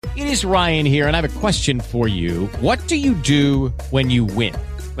It is Ryan here, and I have a question for you. What do you do when you win?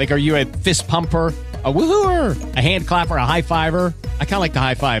 Like, are you a fist pumper, a woohooer, a hand clapper, a high fiver? I kind of like the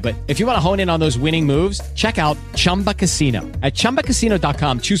high five, but if you want to hone in on those winning moves, check out Chumba Casino. At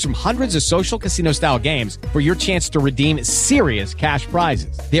ChumbaCasino.com, choose from hundreds of social casino-style games for your chance to redeem serious cash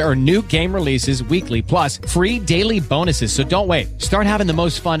prizes. There are new game releases weekly, plus free daily bonuses. So don't wait. Start having the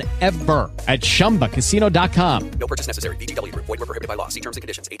most fun ever at ChumbaCasino.com. No purchase necessary. VGW. Void where prohibited by law. See terms and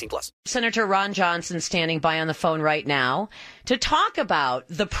conditions. 18+. Senator Ron Johnson standing by on the phone right now to talk about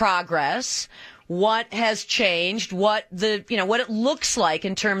the progress, what has changed, what it looks like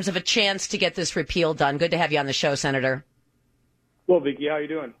in terms of a chance to get this repeal done. Good to have you on the show, Senator. Well, Vicki, how are you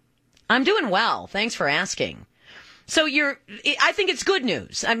doing? I'm doing well. Thanks for asking. So I think it's good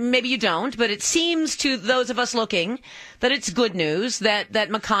news. I mean, maybe you don't, but it seems to those of us looking that it's good news that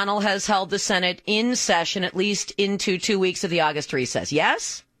McConnell has held the Senate in session at least into 2 weeks of the August recess.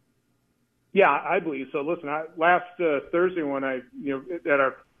 Yes? Yeah, I believe so. Listen, last Thursday when at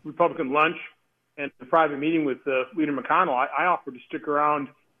our Republican lunch and a private meeting with Leader McConnell, I offered to stick around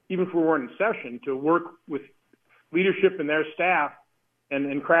even if we weren't in session to work with leadership and their staff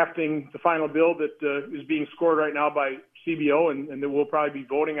and crafting the final bill that is being scored right now by CBO and that we'll probably be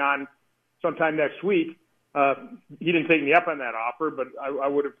voting on sometime next week. He didn't take me up on that offer, but I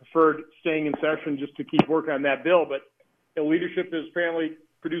would have preferred staying in session just to keep working on that bill. But leadership has apparently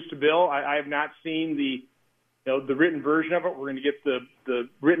produced a bill. I have not seen the written version of it. We're going to get the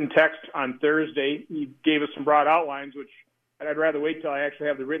written text on Thursday. He gave us some broad outlines, which I'd rather wait till I actually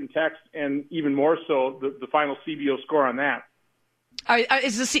have the written text and even more so the final CBO score on that.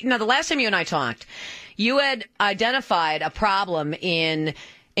 Now, the last time you and I talked, you had identified a problem in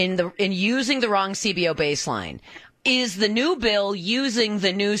using the wrong CBO baseline. Is the new bill using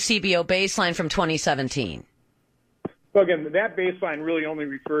the new CBO baseline from 2017? Well, again, that baseline really only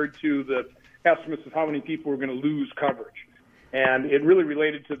referred to the estimates of how many people were going to lose coverage. And it really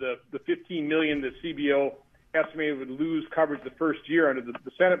related to the 15 million that CBO estimated would lose coverage the first year under the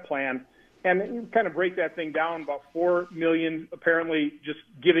Senate plan. And you kind of break that thing down, about 4 million apparently just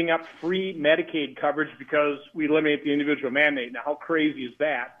giving up free Medicaid coverage because we eliminate the individual mandate. Now, how crazy is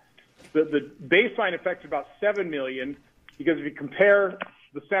that? The baseline affects about 7 million because if you compare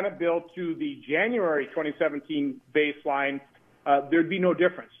the Senate bill to the January 2017 baseline, there'd be no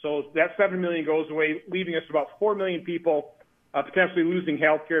difference. So that 7 million goes away, leaving us about 4 million people potentially losing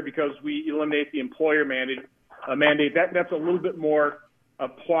health care because we eliminate the employer mandate. That's a little bit more a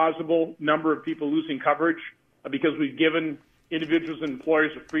plausible number of people losing coverage because we've given individuals and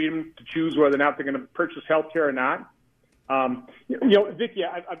employers the freedom to choose whether or not they're going to purchase health care or not. Vicki,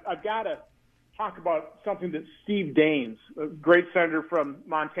 I've got to talk about something that Steve Daines, a great senator from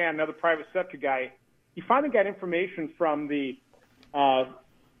Montana, another private sector guy, he finally got information from the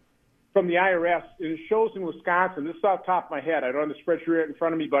IRS, and it shows in Wisconsin, this is off the top of my head, I don't have the spreadsheet right in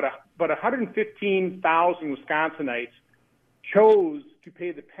front of me, but 115,000 Wisconsinites chose to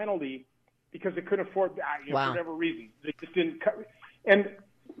pay the penalty because they couldn't afford for whatever reason. They just didn't cover. And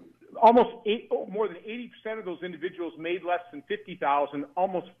more than 80% of those individuals made less than $50,000.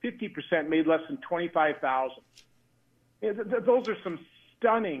 Almost 50% made less than $25,000. Those are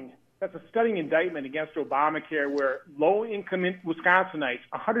that's a stunning indictment against Obamacare, where low-income Wisconsinites,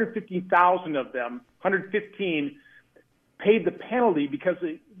 115,000 of them, 115, paid the penalty because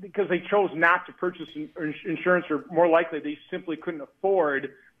they chose not to purchase insurance, or more likely they simply couldn't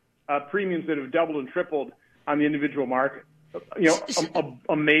afford premiums that have doubled and tripled on the individual market.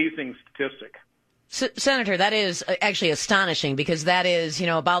 Amazing statistic. Senator, that is actually astonishing because that is,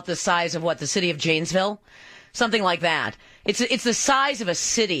 about the size of the city of Janesville, something like that. It's the size of a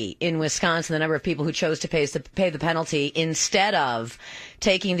city in Wisconsin, the number of people who chose to pay the penalty instead of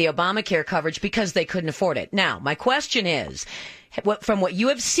taking the Obamacare coverage because they couldn't afford it. Now, my question is, from what you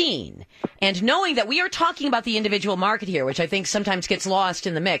have seen, and knowing that we are talking about the individual market here, which I think sometimes gets lost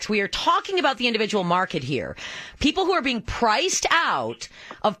in the mix, we are talking about the individual market here. People who are being priced out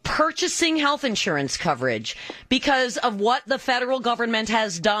of purchasing health insurance coverage because of what the federal government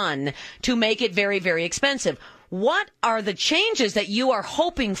has done to make it very, very expensive. What are the changes that you are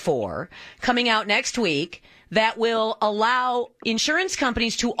hoping for coming out next week that will allow insurance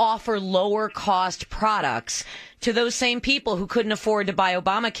companies to offer lower cost products to those same people who couldn't afford to buy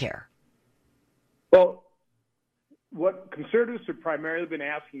Obamacare? Well, what conservatives have primarily been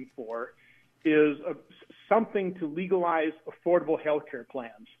asking for is something to legalize affordable health care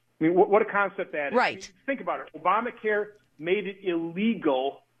plans. I mean, what a concept that is. Right. I mean, think about it. Obamacare made it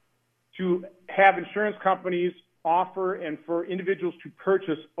illegal to have insurance companies offer and for individuals to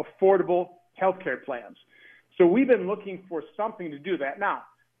purchase affordable health care plans. So we've been looking for something to do that. Now,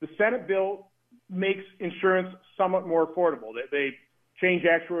 the Senate bill makes insurance somewhat more affordable. They change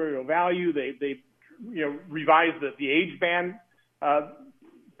actuarial value. They revise the age band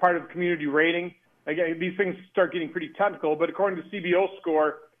part of community rating. Again, these things start getting pretty technical, but according to CBO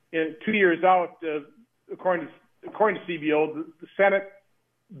score, 2 years out, according to CBO, the Senate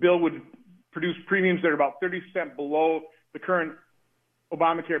bill would produce premiums that are about 30% below the current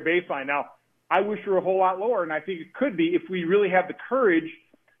Obamacare baseline. Now, I wish we were a whole lot lower, and I think it could be if we really have the courage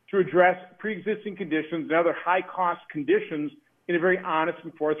to address pre-existing conditions and other high-cost conditions in a very honest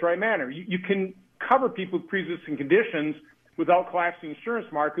and forthright manner. You can cover people with pre-existing conditions without collapsing insurance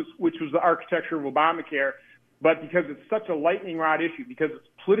markets, which was the architecture of Obamacare. But because it's such a lightning rod issue, because it's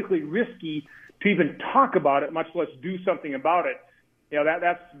politically risky to even talk about it, much less do something about it,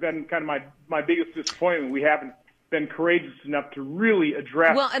 that's been kind of my biggest disappointment. We haven't been courageous enough to really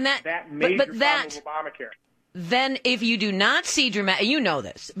address that major problem of Obamacare. Then if you do not see dramatic, you know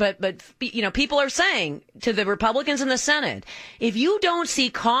this, but people are saying to the Republicans in the Senate, if you don't see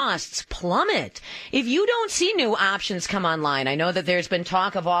costs plummet, if you don't see new options come online, I know that there's been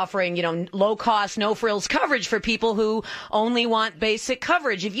talk of offering, low cost, no frills coverage for people who only want basic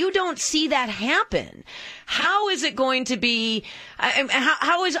coverage. If you don't see that happen, how is it going to be,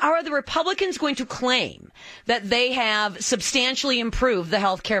 are the Republicans going to claim that they have substantially improved the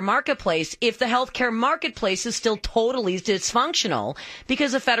healthcare marketplace if the healthcare marketplace is still totally dysfunctional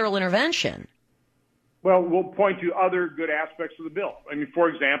because of federal intervention? Well, we'll point to other good aspects of the bill. I mean, for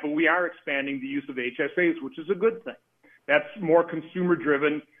example, we are expanding the use of HSAs, which is a good thing. That's more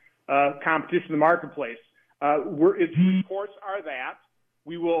consumer-driven competition in the marketplace. Its reports are that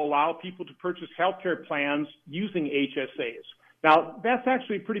we will allow people to purchase healthcare plans using HSAs. Now, that's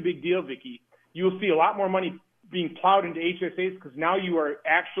actually a pretty big deal, Vicki. You'll see a lot more money being plowed into HSAs because now you are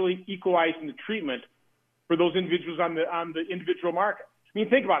actually equalizing the treatment for those individuals on the individual market. I mean,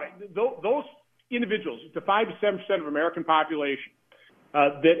 think about it. Those individuals, the 5 to 7% of American population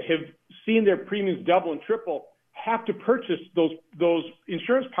that have seen their premiums double and triple, have to purchase those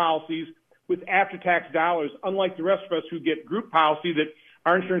insurance policies with after-tax dollars, unlike the rest of us who get group policy that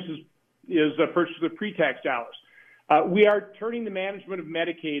our insurance is purchased with pre-tax dollars. We are turning the management of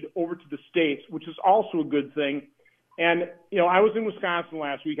Medicaid over to the states, which is also a good thing. And, I was in Wisconsin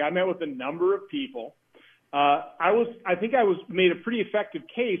last week. I met with a number of people. I think I made a pretty effective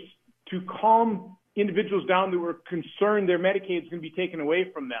case to calm individuals down that were concerned their Medicaid is going to be taken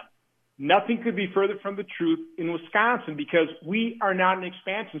away from them. Nothing could be further from the truth in Wisconsin because we are not an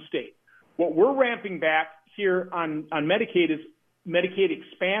expansion state. What we're ramping back here on Medicaid is Medicaid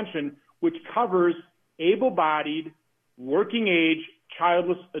expansion, which covers able-bodied, working-age,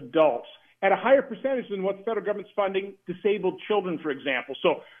 childless adults at a higher percentage than what the federal government's funding disabled children, for example.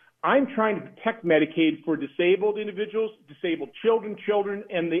 So I'm trying to protect Medicaid for disabled individuals, disabled children,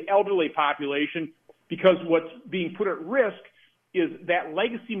 and the elderly population, because what's being put at risk is that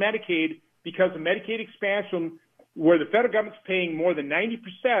legacy Medicaid because of Medicaid expansion, where the federal government's paying more than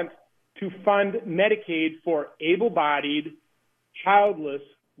 90% to fund Medicaid for able-bodied, childless,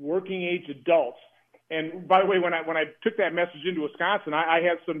 working-age adults. And by the way, when I took that message into Wisconsin, I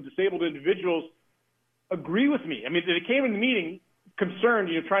had some disabled individuals agree with me. I mean, they came in the meeting concerned,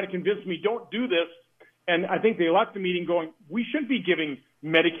 trying to convince me, don't do this. And I think they left the meeting going, we shouldn't be giving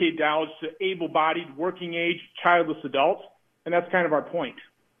Medicaid dollars to able-bodied, working-age, childless adults. And that's kind of our point.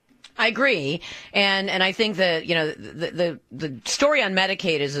 I agree. And I think that, the story on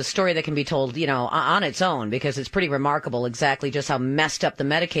Medicaid is a story that can be told, on its own, because it's pretty remarkable exactly just how messed up the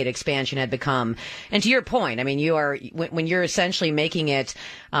Medicaid expansion had become. And to your point, I mean, when you're essentially making it,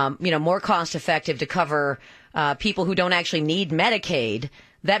 more cost effective to cover people who don't actually need Medicaid,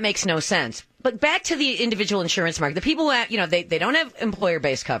 that makes no sense. But back to the individual insurance market, the people who, they don't have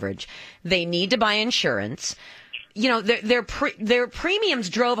employer-based coverage. They need to buy insurance. Their premiums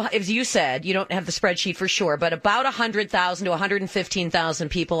drove, as you said, you don't have the spreadsheet for sure, but about 100,000 to 115,000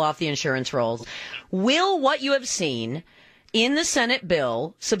 people off the insurance rolls. Will what you have seen in the Senate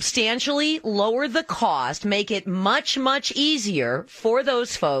bill substantially lower the cost, make it much, much easier for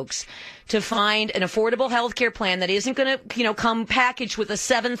those folks to find an affordable health care plan that isn't going to, come packaged with a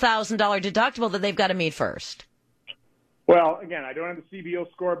 $7,000 deductible that they've got to meet first? Well, again, I don't have the CBO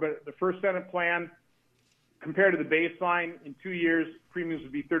score, but the first Senate plan, compared to the baseline, in 2 years, premiums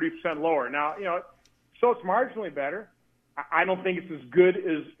would be 30% lower. Now, so it's marginally better. I don't think it's as good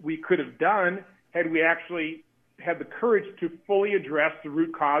as we could have done had we actually had the courage to fully address the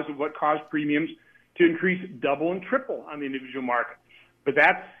root cause of what caused premiums to increase double and triple on the individual market. But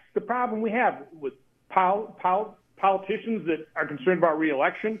that's the problem we have with politicians that are concerned about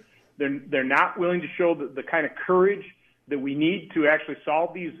re-election. They're not willing to show the kind of courage that we need to actually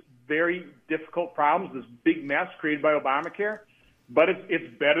solve these very difficult problems, this big mess created by Obamacare, but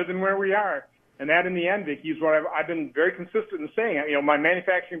it's better than where we are. And that, in the end, Vicki, is what I've been very consistent in saying. You know, my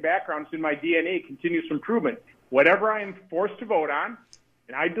manufacturing background is in my DNA, continuous improvement. Whatever I am forced to vote on,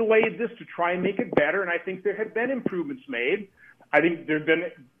 and I delayed this to try and make it better, and I think there have been improvements made. I think there have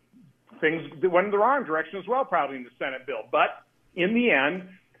been things that went in the wrong direction as well, probably in the Senate bill. But in the end,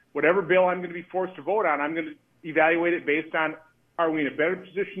 whatever bill I'm going to be forced to vote on, I'm going to evaluate it based on, are we in a better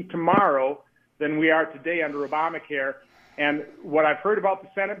position tomorrow than we are today under Obamacare? And what I've heard about the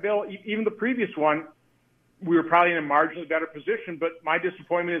Senate bill, even the previous one, we were probably in a marginally better position. But my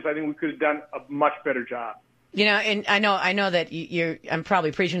disappointment is I think we could have done a much better job. You know, and I know that I'm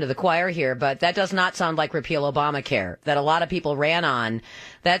probably preaching to the choir here, but that does not sound like repeal Obamacare that a lot of people ran on.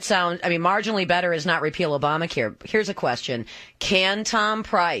 That sounds, I mean, marginally better is not repeal Obamacare. Here's a question. Can Tom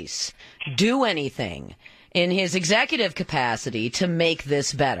Price do anything in his executive capacity to make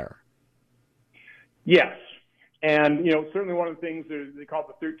this better? Yes. And, you know, certainly one of the things they call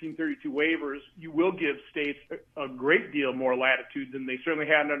the 1332 waivers, you will give states a great deal more latitude than they certainly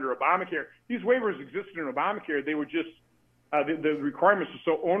had under Obamacare. These waivers existed in Obamacare. They were just, the requirements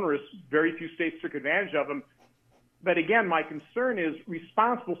were so onerous, very few states took advantage of them. But again, my concern is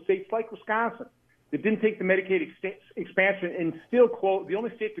responsible states like Wisconsin that didn't take the Medicaid expansion and still the only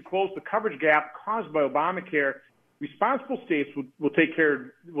state to close the coverage gap caused by Obamacare. Responsible states will take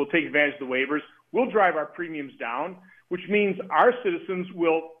advantage of the waivers. We'll drive our premiums down, which means our citizens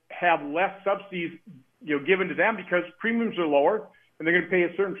will have less subsidies, you know, given to them because premiums are lower and they're going to pay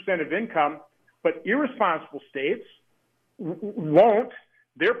a certain percent of income. But irresponsible states won't.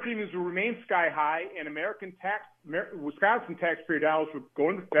 Their premiums will remain sky high, and Wisconsin taxpayer dollars will go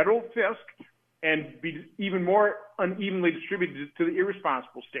into the federal fisc and be even more unevenly distributed to the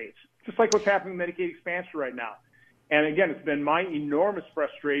irresponsible states, just like what's happening with Medicaid expansion right now. And again, it's been my enormous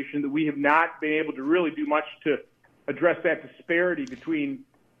frustration that we have not been able to really do much to address that disparity between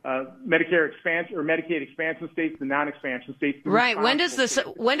Medicare expansion or Medicaid expansion states and non-expansion states. Right. When do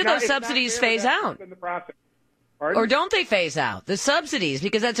those subsidies phase out? Or don't they phase out the subsidies?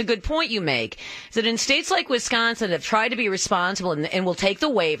 Because that's a good point you make. Is that in states like Wisconsin have tried to be responsible and will take the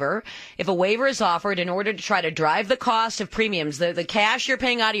waiver if a waiver is offered in order to try to drive the cost of premiums, the cash you're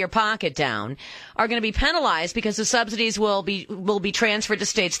paying out of your pocket down, are going to be penalized because the subsidies will be transferred to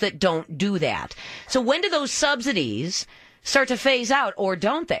states that don't do that. So when do those subsidies start to phase out, or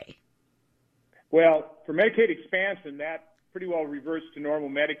don't they? Well, for Medicaid expansion, that pretty well reverts to normal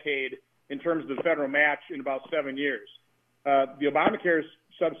Medicaid in terms of the federal match in about 7 years. The Obamacare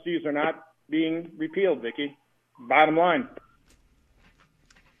subsidies are not being repealed, Vicki. Bottom line.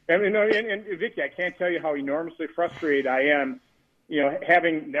 And Vicki, I can't tell you how enormously frustrated I am, you know,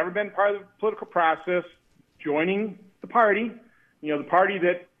 having never been part of the political process, joining the party, you know, the party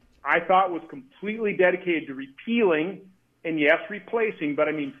that I thought was completely dedicated to repealing and, yes, replacing, but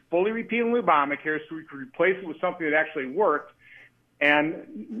I mean fully repealing Obamacare so we could replace it with something that actually worked.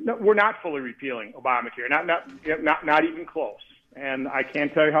 And no, we're not fully repealing Obamacare, not even close. And I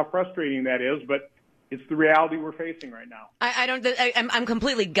can't tell you how frustrating that is, but it's the reality we're facing right now. I'm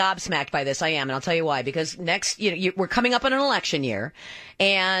completely gobsmacked by this. I am, and I'll tell you why. Because next, we're coming up on an election year,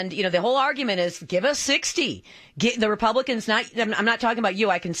 and the whole argument is give us 60. The Republicans, I'm not talking about you.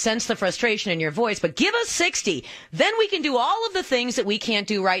 I can sense the frustration in your voice, but give us 60. Then we can do all of the things that we can't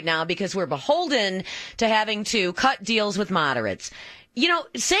do right now because we're beholden to having to cut deals with moderates.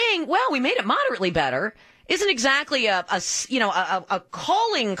 Saying, well, we made it moderately better isn't exactly a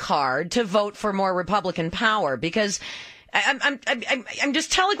calling card to vote for more Republican power, because I'm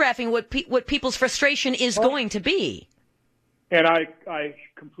just telegraphing what people's frustration is going to be. And I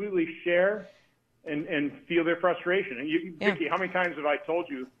completely share and feel their frustration. Vicki, how many times have I told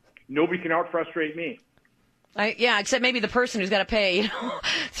you nobody can out-frustrate me? Except maybe the person who's got to pay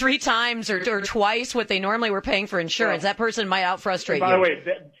 3 times or twice what they normally were paying for insurance. That person might out-frustrate you. By the way,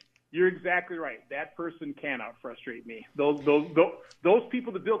 you're exactly right. That person can out-frustrate me. Those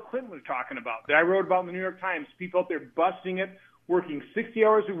people that Bill Clinton was talking about, that I wrote about in the New York Times, people out there busting it, working 60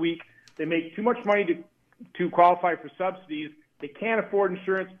 hours a week. They make too much money to qualify for subsidies. They can't afford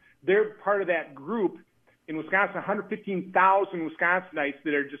insurance. They're part of that group. In Wisconsin, 115,000 Wisconsinites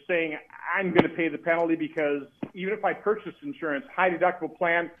that are just saying, I'm going to pay the penalty because even if I purchase insurance, high deductible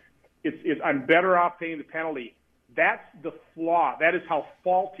plan, I'm better off paying the penalty. That's the flaw. That is how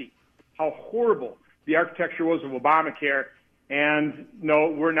faulty, how horrible the architecture was of Obamacare. And no,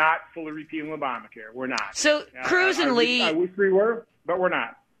 we're not fully repealing Obamacare. We're not. So Cruz and Lee, I wish we were, but we're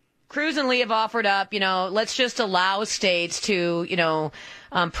not. Cruz and Lee have offered up, let's just allow states to,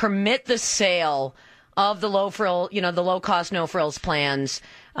 permit the sale of the the low cost, no frills plans.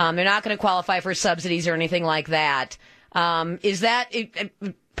 They're not going to qualify for subsidies or anything like that. Is that a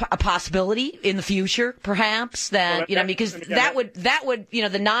possibility in the future, perhaps? That, because that would,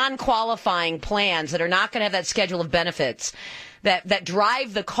 the non-qualifying plans that are not going to have that schedule of benefits that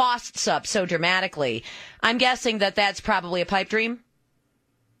drive the costs up so dramatically. I'm guessing that's probably a pipe dream.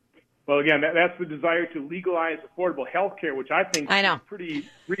 Well, again, that's the desire to legalize affordable health care, which I think is a pretty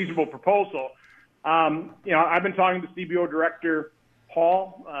reasonable proposal. I've been talking to CBO Director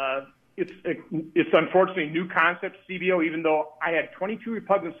Hall. It's unfortunately a new concept, CBO, even though I had 22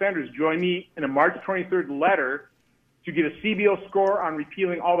 Republican senators join me in a March 23rd letter to get a CBO score on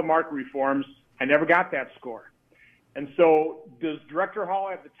repealing all the market reforms. I never got that score. And so does Director Hall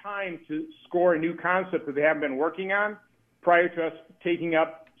have the time to score a new concept that they haven't been working on prior to us taking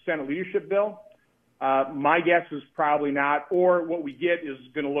up Senate leadership bill? My guess is probably not, or what we get is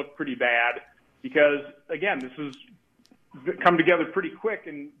going to look pretty bad because, again, this has come together pretty quick,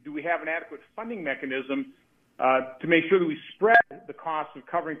 and do we have an adequate funding mechanism to make sure that we spread the cost of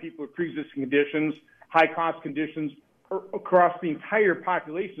covering people with pre-existing conditions, high-cost conditions, across the entire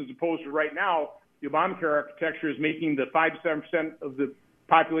population, as opposed to right now, the Obamacare architecture is making the 5 to 7% of the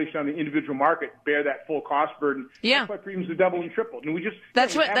population on the individual market bear that full cost burden. Yeah. That's why premiums are doubled and tripled. And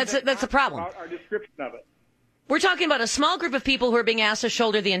that's the problem. Our description of it. We're talking about a small group of people who are being asked to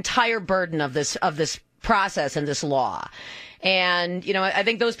shoulder the entire burden of this process and this law. And, I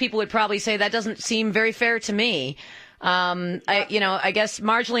think those people would probably say that doesn't seem very fair to me. I guess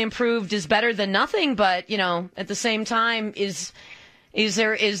marginally improved is better than nothing, but, at the same time, is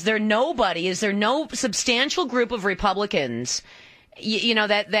there no substantial group of Republicans,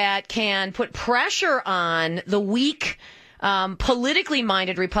 that can put pressure on the weak, politically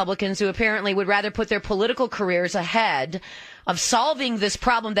minded Republicans who apparently would rather put their political careers ahead of solving this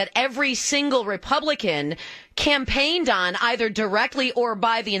problem that every single Republican campaigned on, either directly or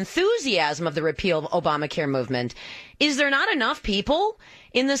by the enthusiasm of the repeal of Obamacare movement? Is there not enough people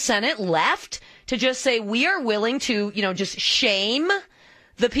in the Senate left to just say we are willing to, just shame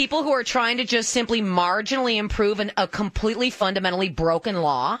the people who are trying to just simply marginally improve a completely fundamentally broken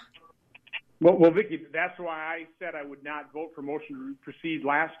law? Well, Vicki, that's why I said I would not vote for motion to proceed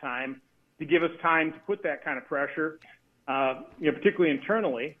last time, to give us time to put that kind of pressure, particularly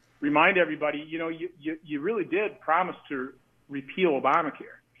internally. Remind everybody, you really did promise to repeal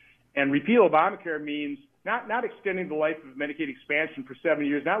Obamacare. And repeal Obamacare means not extending the life of Medicaid expansion for 7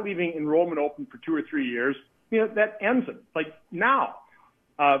 years, not leaving enrollment open for 2 or 3 years. That ends it, like now.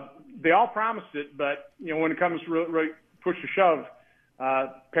 They all promised it, but, when it comes to really push to shove,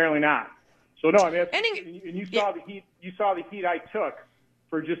 apparently not. So no, I mean, and you saw the heat. You saw the heat I took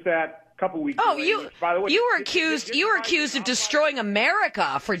for just that couple weeks. Oh, delay, which, by the way, you were accused of destroying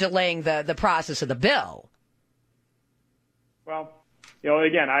America for delaying the process of the bill. Well,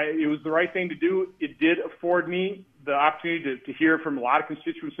 again, it was the right thing to do. It did afford me the opportunity to hear from a lot of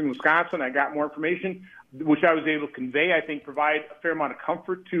constituents in Wisconsin. I got more information, which I was able to convey. I think provide a fair amount of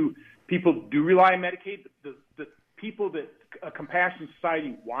comfort to people who do rely on Medicaid, the people that a compassionate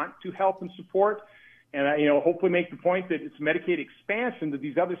society want to help and support, and hopefully make the point that it's Medicaid expansion that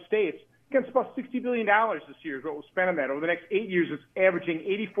these other states. Again, it's about $60 billion this year is what we'll spend on that. Over the next 8 years, it's averaging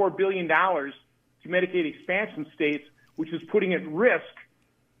 $84 billion to Medicaid expansion states, which is putting at risk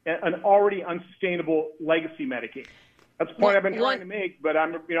an already unsustainable legacy Medicaid. That's the point I've been trying to make, but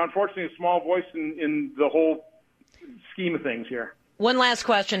I'm, unfortunately, a small voice in the whole scheme of things here. One last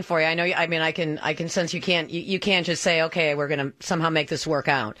question for you. I know. I can sense you can't just say, okay, we're going to somehow make this work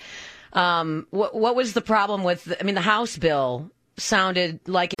out. What was the problem with? The House bill sounded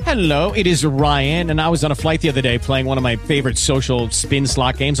like. Hello, it is Ryan, and I was on a flight the other day playing one of my favorite social spin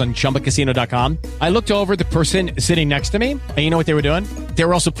slot games on ChumbaCasino.com. I looked over at the person sitting next to me, and you know what they were doing? They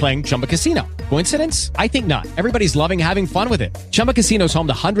were also playing Chumba Casino. Coincidence? I think not. Everybody's loving having fun with it. Chumba Casino is home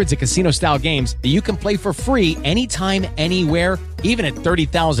to hundreds of casino-style games that you can play for free anytime, anywhere, even at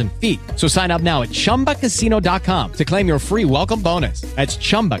 30,000 feet. So sign up now at ChumbaCasino.com to claim your free welcome bonus. That's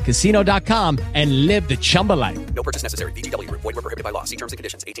ChumbaCasino.com and live the Chumba life. No purchase necessary. VGW. Void where prohibited by law. See terms and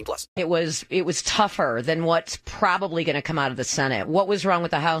conditions. 18+. It was tougher than what's probably going to come out of the Senate. What was wrong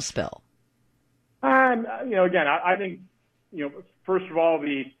with the House bill? Again, I think, first of all,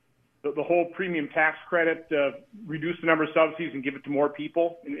 the whole premium tax credit, reduce the number of subsidies and give it to more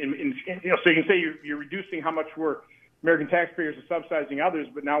people. So you can say you're reducing how much American taxpayers are subsidizing others,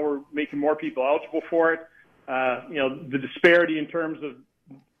 but now we're making more people eligible for it. The disparity in terms of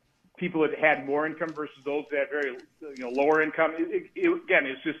people that had more income versus those that had very lower income.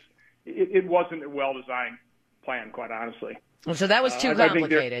 It wasn't a well-designed plan, quite honestly. So that was too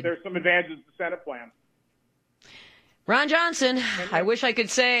complicated. I think there's some advantages to the Senate plan. Ron Johnson, I wish I could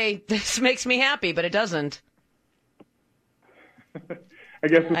say this makes me happy, but it doesn't. I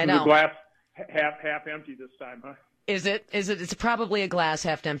guess this is a glass half empty this time, huh? Is it? It's probably a glass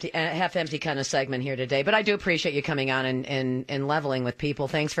half empty kind of segment here today. But I do appreciate you coming on and leveling with people.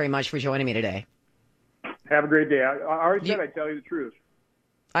 Thanks very much for joining me today. Have a great day. I already said I'd tell you the truth.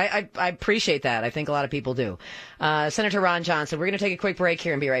 I appreciate that. I think a lot of people do. Senator Ron Johnson, we're going to take a quick break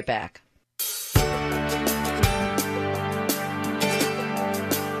here and be right back.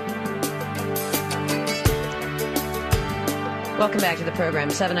 Welcome back to the program,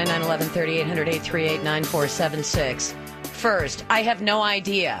 799-1130, 800-838-9476. First, I have no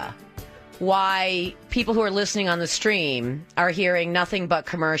idea why people who are listening on the stream are hearing nothing but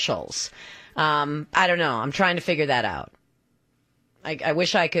commercials. I don't know. I'm trying to figure that out. I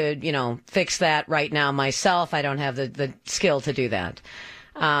wish I could, fix that right now myself. I don't have the skill to do that.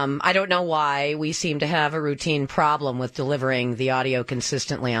 I don't know why we seem to have a routine problem with delivering the audio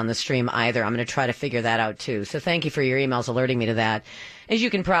consistently on the stream either. I'm going to try to figure that out too. So thank you for your emails alerting me to that. As you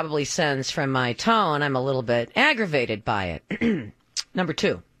can probably sense from my tone, I'm a little bit aggravated by it. Number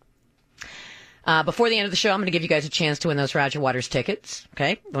two. Before the end of the show, I'm going to give you guys a chance to win those Roger Waters tickets.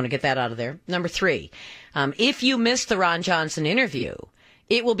 Okay? I want to get that out of there. Number three. If you missed the Ron Johnson interview,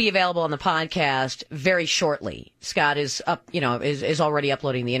 it will be available on the podcast very shortly. Scott is up, is already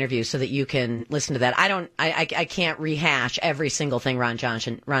uploading the interview so that you can listen to that. I can't rehash every single thing Ron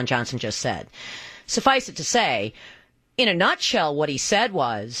Johnson just said. Suffice it to say, in a nutshell, what he said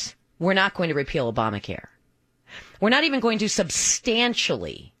was, we're not going to repeal Obamacare. We're not even going to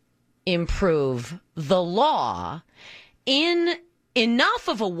substantially improve the law in enough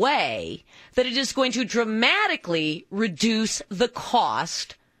of a way that it is going to dramatically reduce the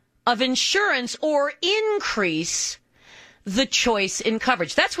cost of insurance or increase the choice in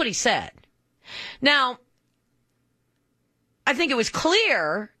coverage. That's what he said. Now, I think it was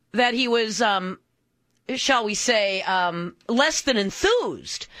clear that he was, shall we say, less than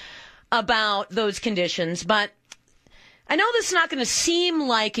enthused about those conditions, but I know this is not going to seem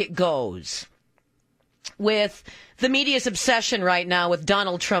like it goes with the media's obsession right now with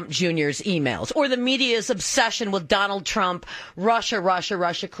Donald Trump Jr.'s emails, or the media's obsession with Donald Trump, Russia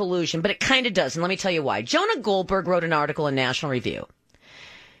collusion, but it kind of does, and let me tell you why. Jonah Goldberg wrote an article in National Review.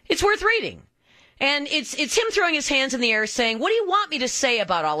 It's worth reading. And it's him throwing his hands in the air saying, what do you want me to say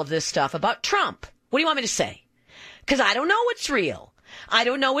about all of this stuff, about Trump? What do you want me to say? Because I don't know what's real. I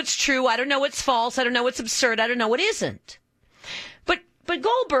don't know what's true. I don't know what's false. I don't know what's absurd. I don't know what isn't. But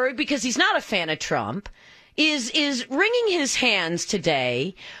Goldberg, because he's not a fan of Trump, is wringing his hands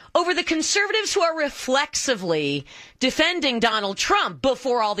today over the conservatives who are reflexively defending Donald Trump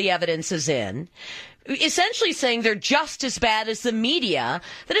before all the evidence is in, essentially saying they're just as bad as the media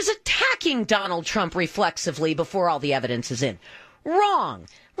that is attacking Donald Trump reflexively before all the evidence is in. Wrong.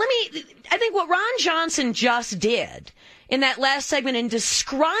 I think what Ron Johnson just did in that last segment in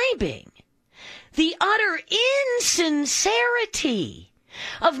describing the utter insincerity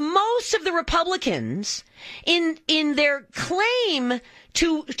of most of the Republicans in their claim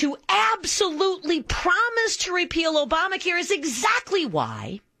to absolutely promise to repeal Obamacare is exactly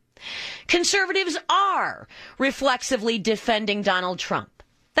why conservatives are reflexively defending Donald Trump.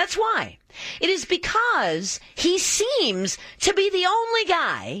 That's why. It is because he seems to be the only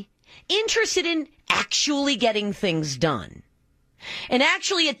guy interested in actually getting things done and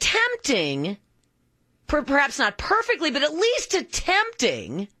actually attempting, perhaps not perfectly, but at least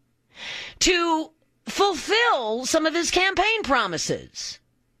attempting to fulfill some of his campaign promises.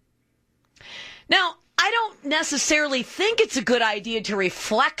 Now, I don't necessarily think it's a good idea to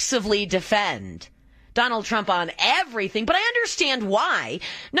reflexively defend Donald Trump on everything, but I understand why.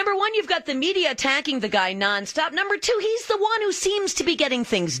 Number one, you've got the media attacking the guy nonstop. Number two, he's the one who seems to be getting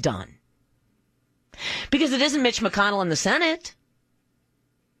things done. Because it isn't Mitch McConnell in the Senate.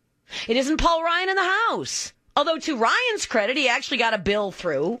 It isn't Paul Ryan in the House. Although to Ryan's credit, he actually got a bill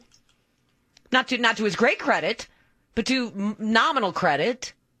through. Not to his great credit, but to nominal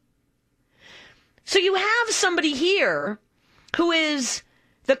credit. So you have somebody here who is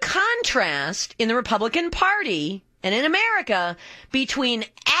the contrast in the Republican Party and in America between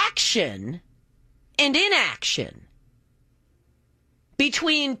action and inaction,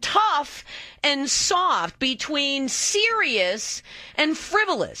 between tough and soft, between serious and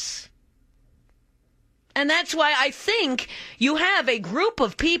frivolous. And that's why I think you have a group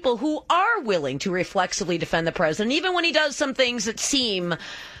of people who are willing to reflexively defend the president, even when he does some things that seem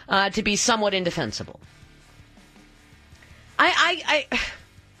to be somewhat indefensible. I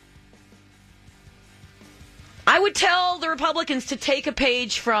I would tell the Republicans to take a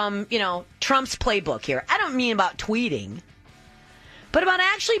page from, Trump's playbook here. I don't mean about tweeting, but about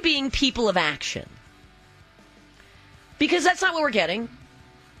actually being people of action. Because that's not what we're getting.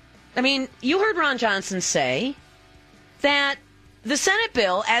 I mean, you heard Ron Johnson say that the Senate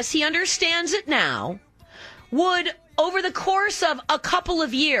bill, as he understands it now, would, over the course of a couple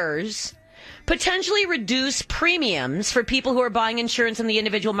of years, potentially reduce premiums for people who are buying insurance in the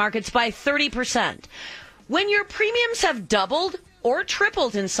individual markets by 30%. When your premiums have doubled or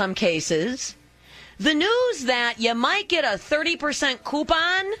tripled in some cases, the news that you might get a 30%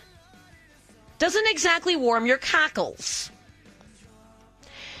 coupon doesn't exactly warm your cockles.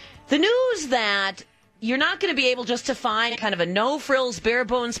 The news that you're not going to be able just to find kind of a no-frills,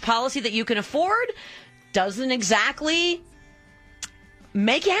 bare-bones policy that you can afford doesn't exactly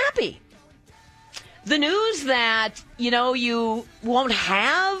make you happy. The news that, you won't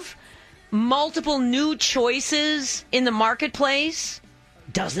have multiple new choices in the marketplace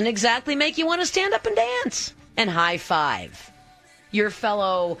doesn't exactly make you want to stand up and dance and high five your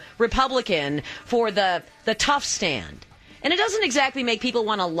fellow Republican for the tough stand. And it doesn't exactly make people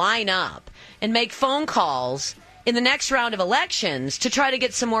want to line up and make phone calls in the next round of elections to try to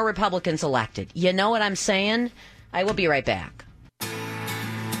get some more Republicans elected. You know what I'm saying? I will be right back.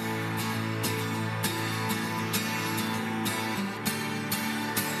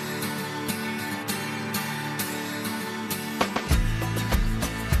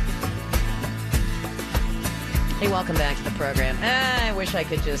 Hey, welcome back to the program. I wish I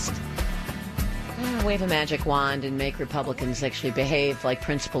could just wave a magic wand and make Republicans actually behave like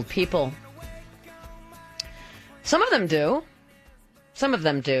principled people. Some of them do. Some of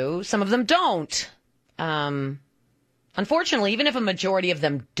them do. Some of them don't. Unfortunately, even if a majority of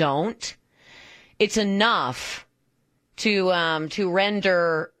them don't, it's enough to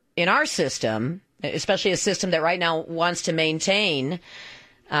render in our system, especially a system that right now wants to maintain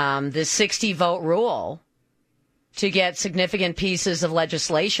this 60-vote rule, to get significant pieces of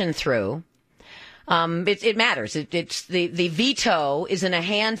legislation through. It matters. It's the veto is in a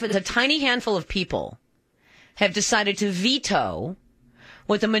handful. It's a tiny handful of people have decided to veto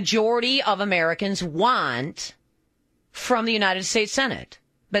what the majority of Americans want from the United States Senate.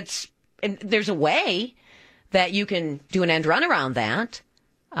 And there's a way that you can do an end run around that,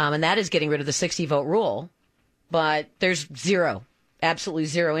 and that is getting rid of the 60-vote rule. But there's absolutely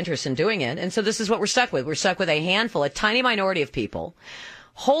zero interest in doing it. And so this is what we're stuck with. We're stuck with a handful, a tiny minority of people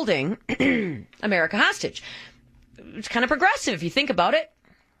holding America hostage. It's kind of progressive if you think about it,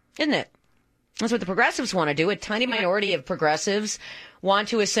 isn't it? That's what the progressives want to do. A tiny minority of progressives want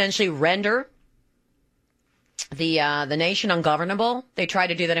to essentially render the nation ungovernable. They tried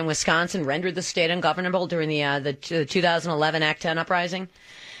to do that in Wisconsin, rendered the state ungovernable during the 2011 Act 10 uprising.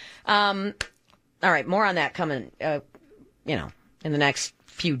 All right, more on that coming, in the next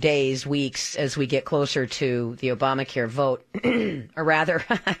few days, weeks, as we get closer to the Obamacare vote, or rather,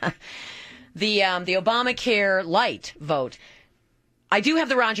 the Obamacare light vote. I do have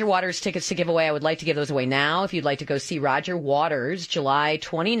the Roger Waters tickets to give away. I would like to give those away now. If you'd like to go see Roger Waters, July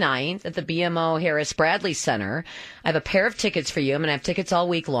 29th at the BMO Harris Bradley Center, I have a pair of tickets for you. I'm going to have tickets all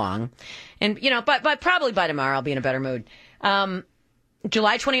week long. And, but probably by tomorrow I'll be in a better mood.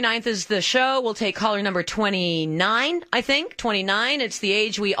 July 29th is the show. We'll take caller number 29, I think. 29. It's the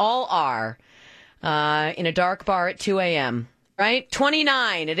age we all are in a dark bar at 2 a.m., right?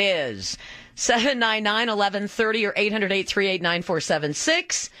 29 it is. 799-1130 or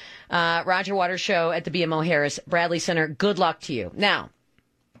 800-838-9476. Roger Waters Show at the BMO Harris Bradley Center. Good luck to you. Now,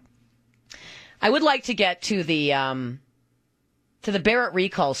 I would like to get to the Barrett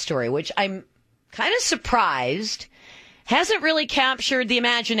recall story, which I'm kind of surprised hasn't really captured the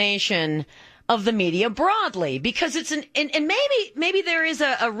imagination of the media broadly, because it's and maybe there is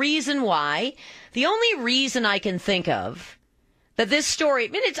a reason why. The only reason I can think of that this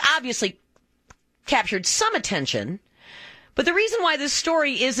story, it's obviously captured some attention, but the reason why this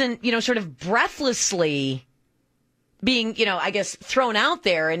story isn't, sort of breathlessly being, I guess, thrown out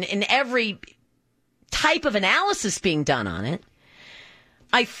there and in every type of analysis being done on it,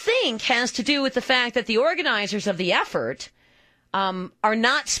 I think has to do with the fact that the organizers of the effort are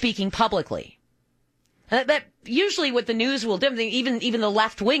not speaking publicly. That usually what the news will do, even the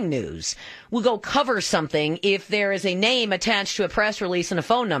left-wing news, will go cover something if there is a name attached to a press release and a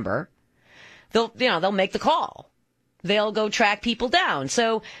phone number. They'll make the call. They'll go track people down.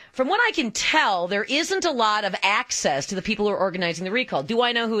 So from what I can tell, there isn't a lot of access to the people who are organizing the recall. Do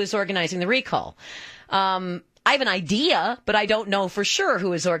I know who is organizing the recall? I have an idea, but I don't know for sure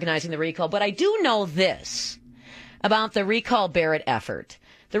who is organizing the recall. But I do know this about the Recall Barrett effort,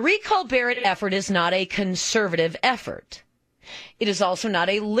 The Recall Barrett effort is not a conservative effort. It is also not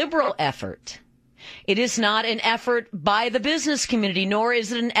a liberal effort. It is not an effort by the business community, nor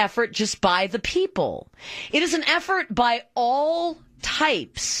is it an effort just by the people. It is an effort by all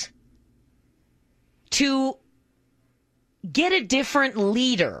types to get a different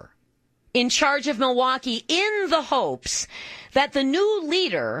leader in charge of Milwaukee in the hopes that the new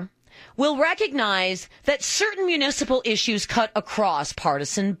leader will recognize that certain municipal issues cut across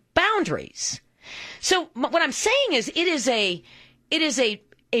partisan boundaries. So what I'm saying is it is a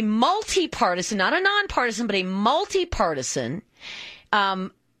multi-partisan, not a nonpartisan, but a multi-partisan,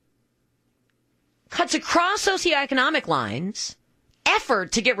 cuts across socioeconomic lines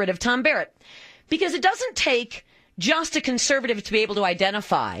effort to get rid of Tom Barrett. Because it doesn't take just a conservative to be able to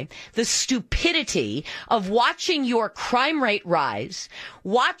identify the stupidity of watching your crime rate rise,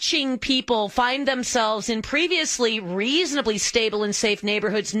 watching people find themselves in previously reasonably stable and safe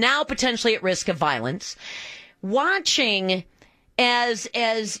neighborhoods, now potentially at risk of violence, watching as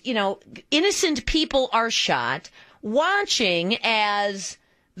you know, innocent people are shot, watching as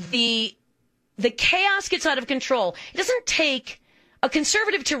the chaos gets out of control. It doesn't take a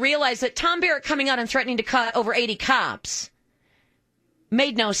conservative to realize that Tom Barrett coming out and threatening to cut over 80 cops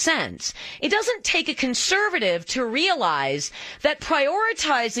made no sense. It doesn't take a conservative to realize that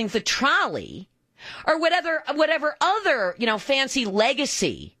prioritizing the trolley or whatever other, you know, fancy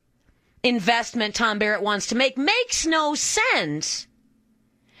legacy investment Tom Barrett wants to make makes no sense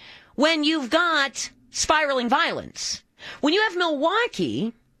when you've got spiraling violence. When you have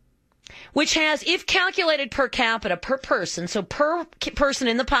Milwaukee, which has, if calculated per capita, per person, so per person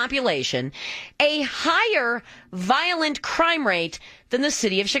in the population, a higher violent crime rate than the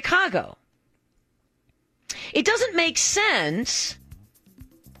city of Chicago. It doesn't make sense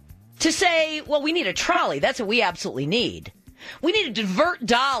to say, well, we need a trolley. That's what we absolutely need. We need to divert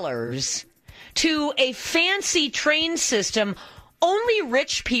dollars to a fancy train system only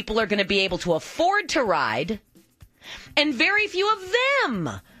rich people are going to be able to afford to ride, and very few of them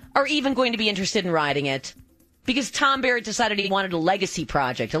are even going to be interested in riding it because Tom Barrett decided he wanted a legacy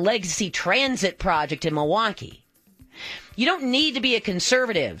project, a legacy transit project in Milwaukee. You don't need to be a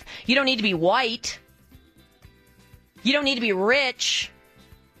conservative. You don't need to be white. You don't need to be rich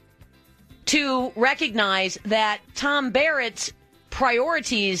to recognize that Tom Barrett's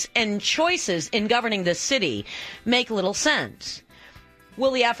priorities and choices in governing this city make little sense.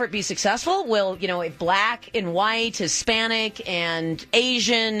 Will the effort be successful? Will, you know, if black and white, Hispanic and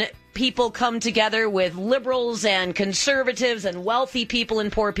Asian people come together with liberals and conservatives and wealthy people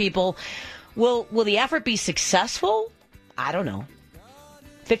and poor people, will the effort be successful? I don't know.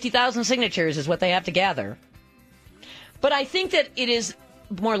 50,000 signatures is what they have to gather. But I think that it is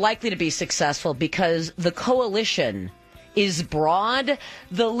more likely to be successful because the coalition is broad,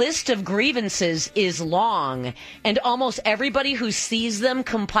 the list of grievances is long, and almost everybody who sees them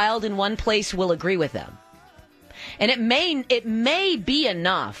compiled in one place will agree with them. And it may be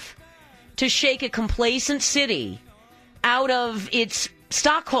enough to shake a complacent city out of its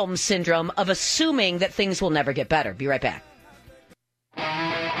Stockholm syndrome of assuming that things will never get better. Be right back.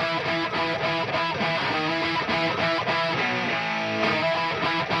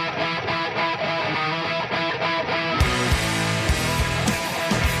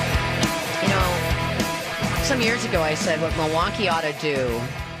 Some years ago, I said what Milwaukee ought to do,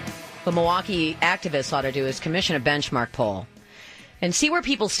 what Milwaukee activists ought to do is commission a benchmark poll and see where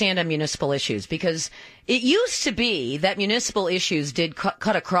people stand on municipal issues, because it used to be that municipal issues did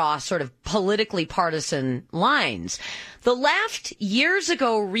cut across sort of politically partisan lines. The left years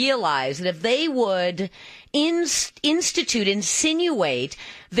ago realized that if they would insinuate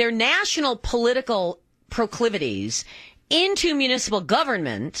their national political proclivities into municipal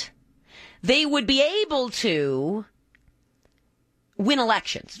government, they would be able to win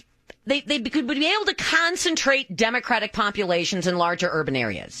elections. They would be able to concentrate Democratic populations in larger urban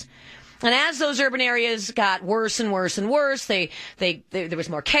areas. And as those urban areas got worse and worse and worse, there was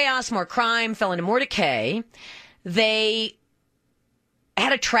more chaos, more crime, fell into more decay. They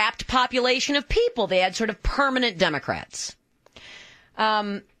had a trapped population of people. They had sort of permanent Democrats.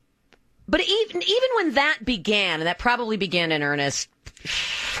 But even when that began, and that probably began in earnest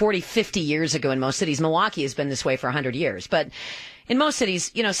 40, 50 years ago in most cities. Milwaukee has been this way for 100 years. But in most cities,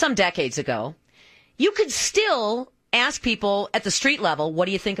 you know, some decades ago, you could still ask people at the street level, what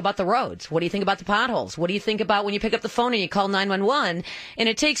do you think about the roads? What do you think about the potholes? What do you think about when you pick up the phone and you call 911 and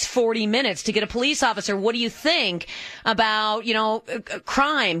it takes 40 minutes to get a police officer? What do you think about, you know,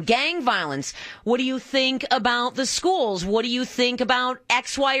 crime, gang violence? What do you think about the schools? What do you think about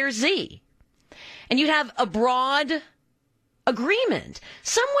X, Y, or Z? And you'd have a broad agreement.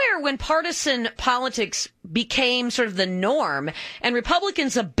 Somewhere when partisan politics became sort of the norm and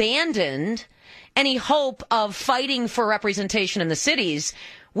Republicans abandoned any hope of fighting for representation in the cities,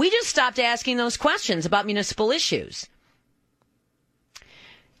 we just stopped asking those questions about municipal issues.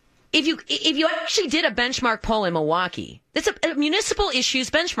 If you actually did a benchmark poll in Milwaukee, it's a municipal issues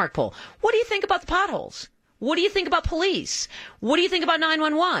benchmark poll. What do you think about the potholes? What do you think about police? What do you think about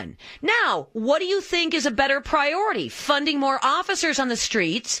 911? Now, what do you think is a better priority? Funding more officers on the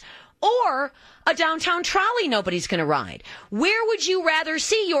streets or a downtown trolley nobody's going to ride? Where would you rather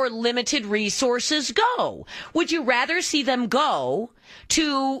see your limited resources go? Would you rather see them go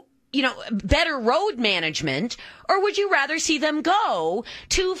to better road management, or would you rather see them go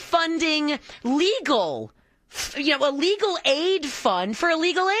to funding a legal aid fund for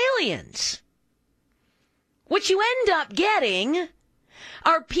illegal aliens? What you end up getting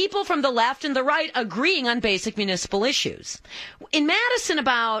are people from the left and the right agreeing on basic municipal issues. In Madison,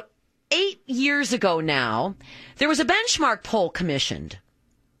 about 8 years ago now, there was a benchmark poll commissioned.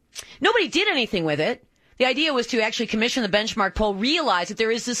 Nobody did anything with it. The idea was to actually commission the benchmark poll, realize that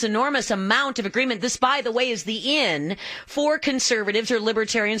there is this enormous amount of agreement. This, by the way, is the in for conservatives or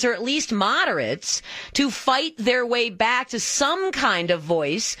libertarians or at least moderates to fight their way back to some kind of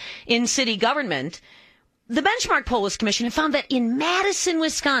voice in city government. The benchmark poll was commissioned and found that in Madison,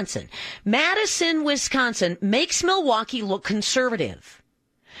 Wisconsin makes Milwaukee look conservative.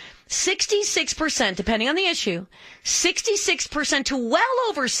 66%, depending on the issue, 66% to well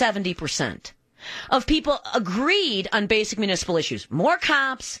over 70%. Of people agreed on basic municipal issues. More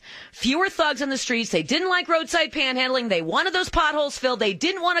cops, fewer thugs on the streets. They didn't like roadside panhandling. They wanted those potholes filled. They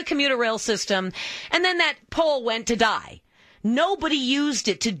didn't want a commuter rail system. And then that poll went to die. Nobody used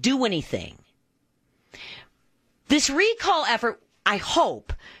it to do anything. This recall effort, I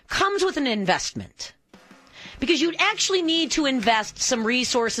hope, comes with an investment. Because you'd actually need to invest some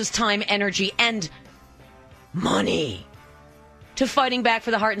resources, time, energy, and money to fighting back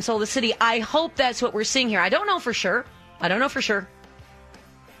for the heart and soul of the city. I hope that's what we're seeing here. I don't know for sure.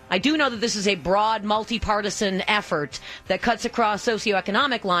 I do know that this is a broad, multi-partisan effort that cuts across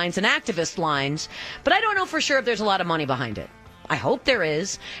socioeconomic lines and activist lines, but I don't know for sure if there's a lot of money behind it. I hope there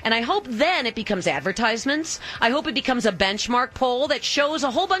is, and I hope then it becomes advertisements. I hope it becomes a benchmark poll that shows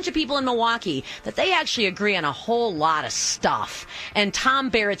a whole bunch of people in Milwaukee that they actually agree on a whole lot of stuff, and Tom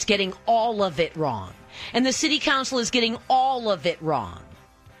Barrett's getting all of it wrong. And the city council is getting all of it wrong.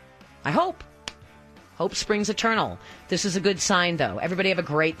 I hope. Hope springs eternal. This is a good sign, though. Everybody have a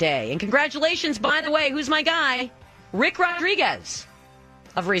great day. And congratulations, by the way, who's my guy? Rick Rodriguez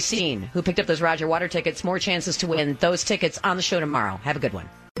of Racine, who picked up those Roger Water tickets. More chances to win those tickets on the show tomorrow. Have a good one.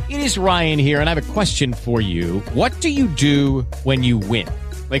 It is Ryan here, and I have a question for you. What do you do when you win?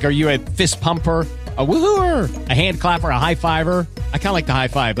 Like, are you a fist pumper, a woohooer, a hand clapper, a high fiver? I kind of like the high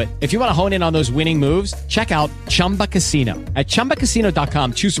five, but if you want to hone in on those winning moves, check out Chumba Casino. At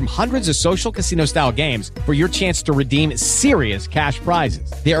ChumbaCasino.com, choose from hundreds of social casino-style games for your chance to redeem serious cash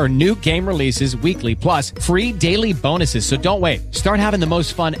prizes. There are new game releases weekly, plus free daily bonuses. So don't wait. Start having the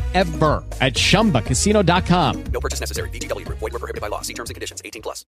most fun ever at ChumbaCasino.com. No purchase necessary. VGW Group. Void where prohibited by law. See terms and conditions. 18+.